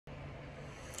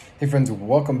Hey friends,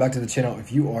 welcome back to the channel.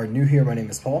 If you are new here, my name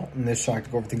is Paul, and this channel to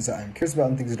go over things that I'm curious about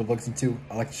and things that I've looked into,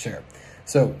 I like to share.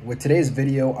 So with today's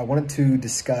video, I wanted to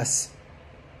discuss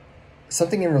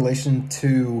something in relation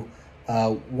to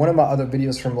one of my other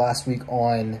videos from last week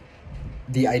on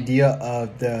the idea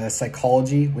of the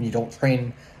psychology when you don't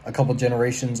train a couple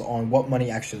generations on what money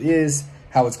actually is,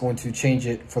 how it's going to change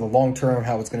it for the long term,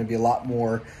 how it's going to be a lot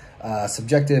more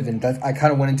subjective, and that I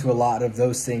kind of went into a lot of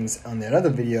those things on that other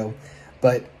video.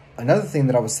 But another thing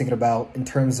that I was thinking about in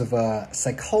terms of a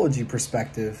psychology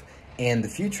perspective and the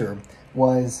future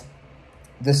was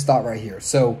this thought right here.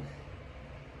 So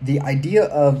the idea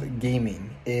of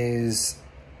gaming is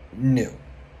new.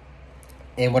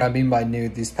 And what I mean by new,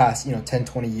 these past, 10,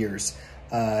 20 years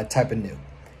type of new.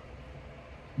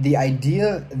 The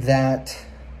idea that,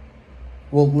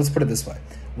 well, let's put it this way.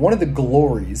 One of the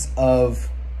glories of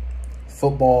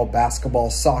football, basketball,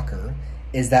 soccer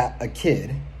is that a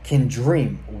kid can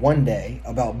dream one day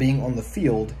about being on the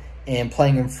field and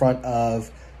playing in front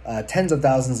of tens of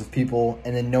thousands of people,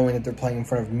 and then knowing that they're playing in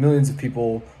front of millions of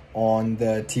people on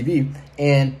the TV,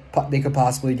 and they could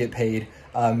possibly get paid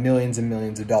millions and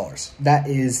millions of dollars. That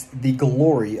is the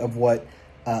glory of what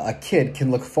a kid can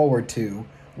look forward to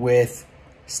with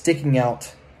sticking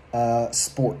out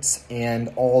sports and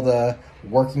all the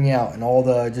working out and all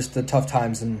the just the tough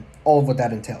times and all of what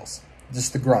that entails,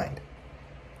 just the grind.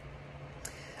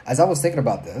 As I was thinking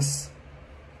about this,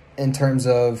 in terms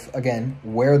of, again,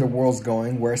 where the world's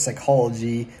going, where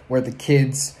psychology, where the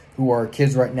kids who are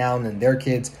kids right now and then their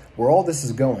kids, where all this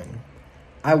is going,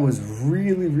 I was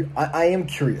I am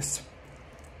curious.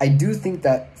 I do think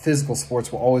that physical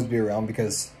sports will always be around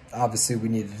because obviously we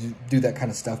need to do that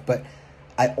kind of stuff, but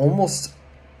I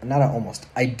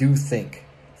do think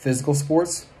physical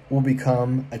sports will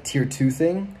become a tier 2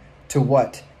 thing to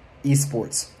what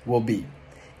esports will be.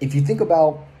 If you think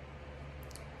about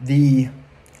the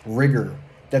rigor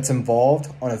that's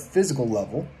involved on a physical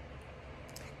level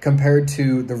compared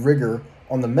to the rigor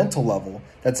on the mental level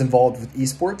that's involved with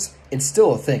esports, it's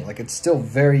still a thing. Like, it's still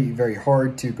very, very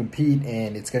hard to compete,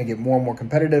 and it's going to get more and more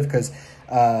competitive because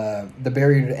the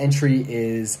barrier to entry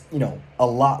is, a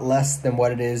lot less than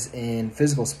what it is in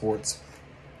physical sports.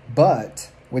 But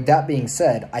with that being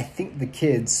said, I think the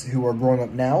kids who are growing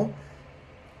up now,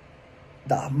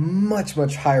 the much,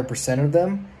 much higher percent of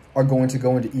them are going to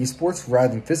go into esports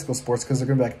rather than physical sports because they're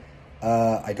going to be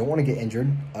like, I don't want to get injured.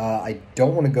 I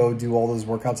don't want to go do all those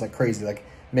workouts like crazy. Like,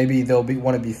 maybe they'll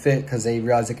want to be fit because they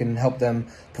realize it can help them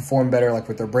perform better, like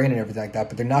with their brain and everything like that,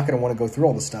 but they're not going to want to go through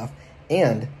all this stuff.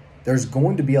 And there's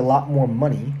going to be a lot more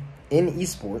money in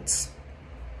esports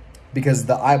because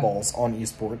the eyeballs on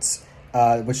esports,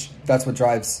 which that's what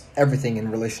drives everything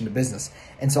in relation to business.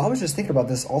 And so I was just thinking about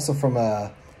this also from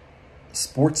a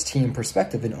sports team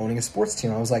perspective and owning a sports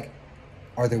team. I was like,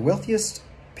 are the wealthiest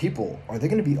people, are they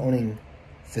going to be owning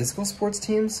physical sports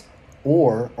teams,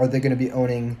 or are they going to be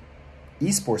owning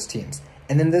esports teams?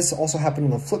 And then this also happened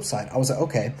on the flip side. I was like,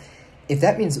 okay, if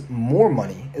that means more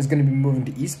money is going to be moving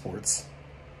to esports,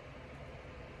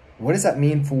 what does that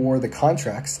mean for the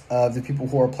contracts of the people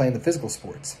who are playing the physical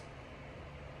sports?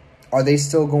 Are they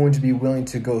still going to be willing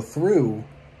to go through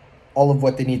all of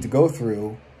what they need to go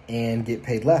through and get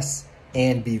paid less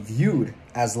and be viewed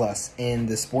as less in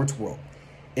the sports world?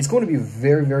 It's going to be a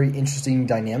very, very interesting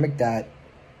dynamic that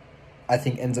I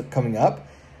think ends up coming up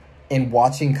and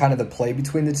watching kind of the play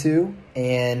between the two.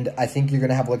 And I think you're going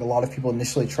to have like a lot of people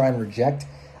initially try and reject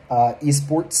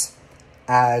esports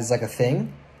as like a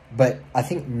thing. But I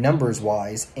think numbers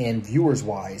wise and viewers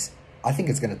wise, I think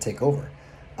it's going to take over.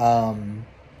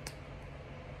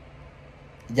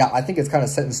 Yeah, I think it's kind of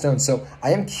set in stone. So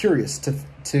I am curious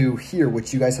to hear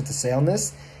what you guys have to say on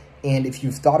this. And if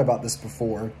you've thought about this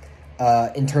before,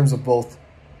 in terms of both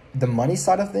the money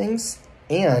side of things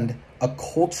and a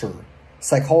culture,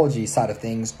 psychology side of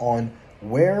things on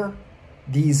where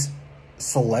these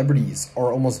celebrities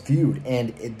are almost viewed, and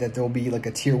that there'll be like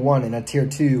a tier 1 and a tier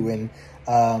 2. And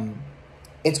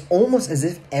it's almost as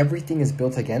if everything is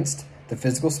built against the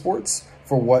physical sports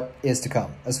for what is to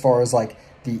come, as far as like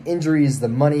the injuries, the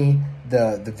money,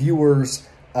 the viewers,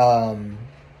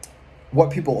 what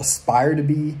people aspire to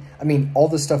be. I mean, all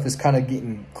this stuff is kind of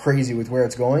getting crazy with where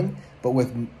it's going. But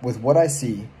with what I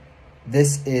see,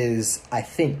 this is, I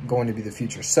think, going to be the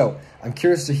future. So I'm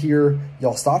curious to hear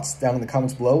y'all's thoughts down in the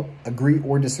comments below. Agree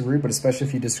or disagree, but especially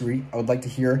if you disagree, I would like to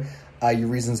hear your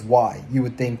reasons why you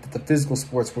would think that the physical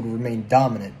sports would remain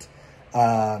dominant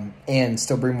and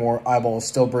still bring more eyeballs,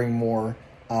 still bring more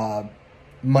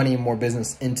money and more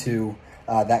business into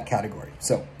that category.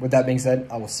 So with that being said,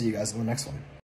 I will see you guys in the next one.